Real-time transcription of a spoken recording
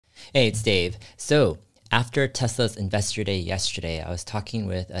Hey, it's Dave. So, after Tesla's Investor Day yesterday, I was talking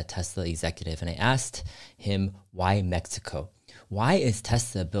with a Tesla executive and I asked him why Mexico? Why is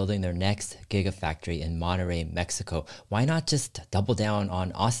Tesla building their next gigafactory in Monterrey, Mexico? Why not just double down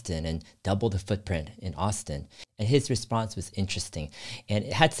on Austin and double the footprint in Austin? And his response was interesting, and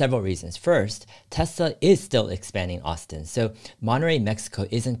it had several reasons. First, Tesla is still expanding Austin. So Monterrey, Mexico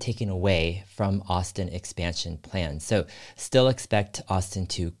isn't taking away from Austin expansion plans. So still expect Austin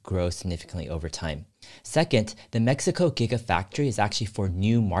to grow significantly over time. Second, the Mexico Gigafactory is actually for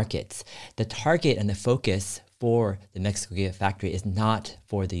new markets. The target and the focus for the Mexico Gigafactory is not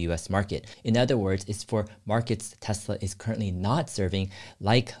for the US market. In other words, it's for markets Tesla is currently not serving,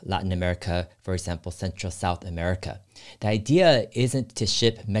 like Latin America, for example, Central South America. The idea isn't to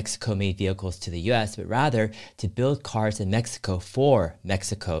ship Mexico-made vehicles to the US, but rather to build cars in Mexico for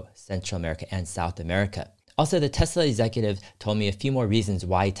Mexico, Central America, and South America. Also, the Tesla executive told me a few more reasons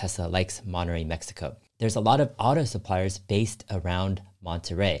why Tesla likes Monterrey, Mexico. There's a lot of auto suppliers based around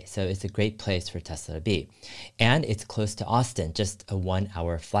Monterrey, so it's a great place for Tesla to be. And it's close to Austin, just a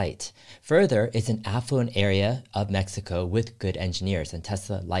 1-hour flight. Further, it's an affluent area of Mexico with good engineers, and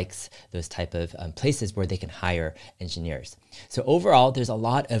Tesla likes those type of places where they can hire engineers. So overall, there's a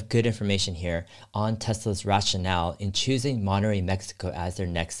lot of good information here on Tesla's rationale in choosing Monterrey, Mexico as their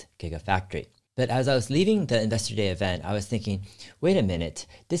next gigafactory. But as I was leaving the Investor Day event, I was thinking, wait a minute,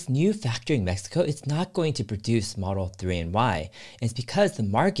 this new factory in Mexico, it's not going to produce Model 3 and Y. And it's because the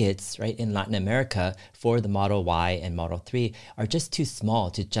markets, right, in Latin America for the Model Y and Model 3 are just too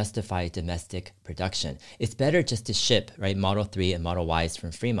small to justify domestic production. It's better just to ship, right, Model 3 and Model Ys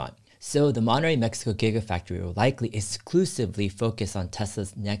from Fremont. So the Monterrey, Mexico Gigafactory will likely exclusively focus on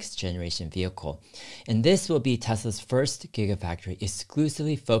Tesla's next generation vehicle. And this will be Tesla's first Gigafactory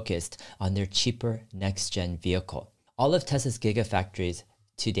exclusively focused on their cheaper next-gen vehicle. All of Tesla's Gigafactories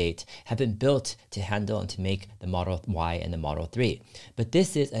to date have been built to handle and to make the Model Y and the Model 3. But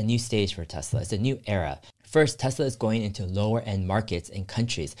this is a new stage for Tesla. It's a new era. First, Tesla is going into lower end markets and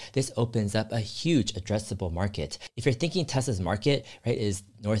countries. This opens up a huge addressable market. If you're thinking Tesla's market, right, is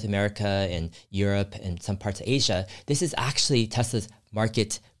North America and Europe and some parts of Asia, this is actually Tesla's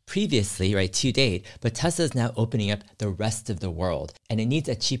market previously, right, to date, but Tesla is now opening up the rest of the world and it needs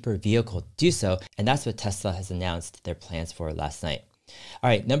a cheaper vehicle to do so. And that's what Tesla has announced their plans for last night. All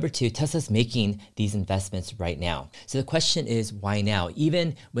right, number two, Tesla's making these investments right now. So the question is, why now?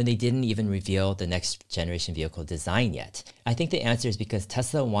 Even when they didn't even reveal the next generation vehicle design yet. I think the answer is because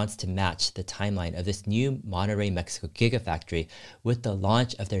Tesla wants to match the timeline of this new Monterrey, Mexico Gigafactory with the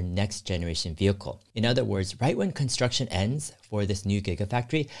launch of their next generation vehicle. In other words, right when construction ends for this new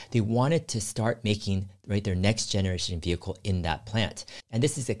Gigafactory, they wanted to start making, right, their next generation vehicle in that plant. And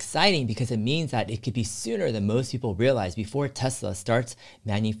this is exciting because it means that it could be sooner than most people realize before Tesla starts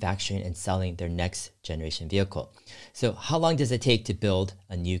manufacturing and selling their next generation vehicle. So how long does it take to build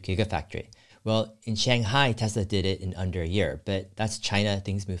a new Gigafactory? Well, in Shanghai, Tesla did it in under a year, but that's China,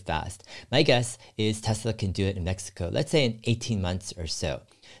 things move fast. My guess is Tesla can do it in Mexico, let's say in 18 months or so.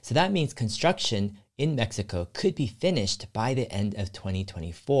 So that means construction in Mexico could be finished by the end of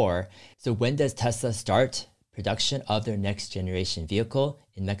 2024. So when does Tesla start production of their next generation vehicle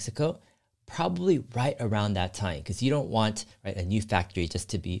in Mexico? Probably right around that time, because you don't want, right, a new factory just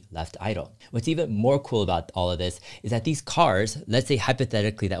to be left idle. What's even more cool about all of this is that these cars, let's say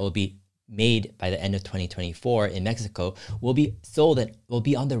hypothetically that will be made by the end of 2024 in Mexico, will be sold and will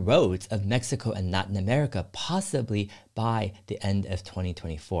be on the roads of Mexico and Latin America, possibly by the end of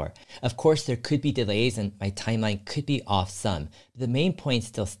 2024. Of course, there could be delays and my timeline could be off some, but the main point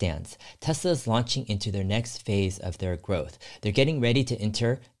still stands. Tesla is launching into their next phase of their growth. They're getting ready to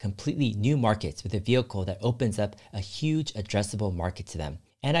enter completely new markets with a vehicle that opens up a huge addressable market to them.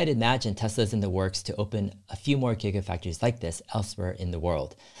 And I'd imagine Tesla is in the works to open a few more gigafactories like this elsewhere in the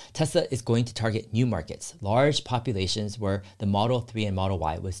world. Tesla is going to target new markets, large populations where the Model 3 and Model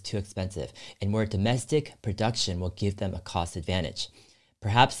Y was too expensive, and where domestic production will give them a cost advantage.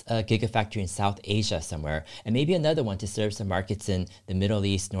 Perhaps a gigafactory in South Asia somewhere, and maybe another one to serve some markets in the Middle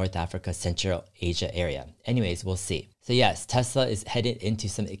East, North Africa, Central Asia area. Anyways, we'll see. So yes, Tesla is headed into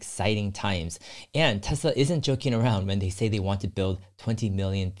some exciting times, and Tesla isn't joking around when they say they want to build 20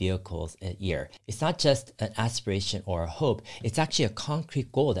 million vehicles a year. It's not just an aspiration or a hope, it's actually a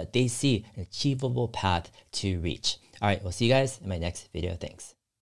concrete goal that they see an achievable path to reach. All right, we'll see you guys in my next video. Thanks.